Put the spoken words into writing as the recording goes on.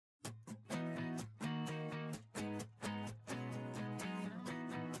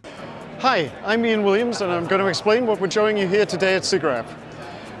Hi, I'm Ian Williams and I'm going to explain what we're showing you here today at SIGGRAPH.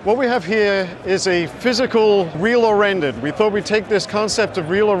 What we have here is a physical real or rendered. We thought we'd take this concept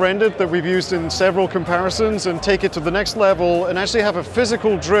of real or rendered that we've used in several comparisons and take it to the next level and actually have a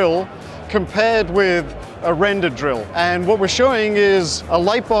physical drill compared with a rendered drill. And what we're showing is a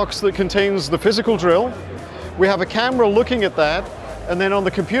light box that contains the physical drill. We have a camera looking at that, and then on the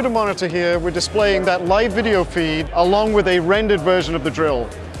computer monitor here we're displaying that live video feed along with a rendered version of the drill.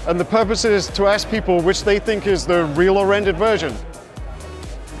 And the purpose is to ask people which they think is the real or rendered version.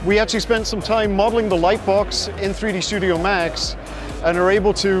 We actually spent some time modeling the light box in 3D Studio Max and are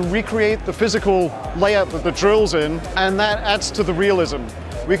able to recreate the physical layout that the drill's in, and that adds to the realism.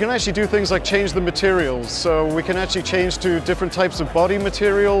 We can actually do things like change the materials, so we can actually change to different types of body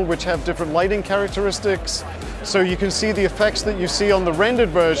material which have different lighting characteristics. So you can see the effects that you see on the rendered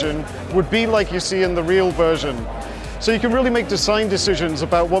version would be like you see in the real version. So you can really make design decisions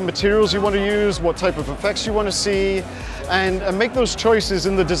about what materials you want to use, what type of effects you want to see, and make those choices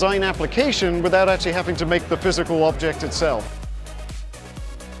in the design application without actually having to make the physical object itself.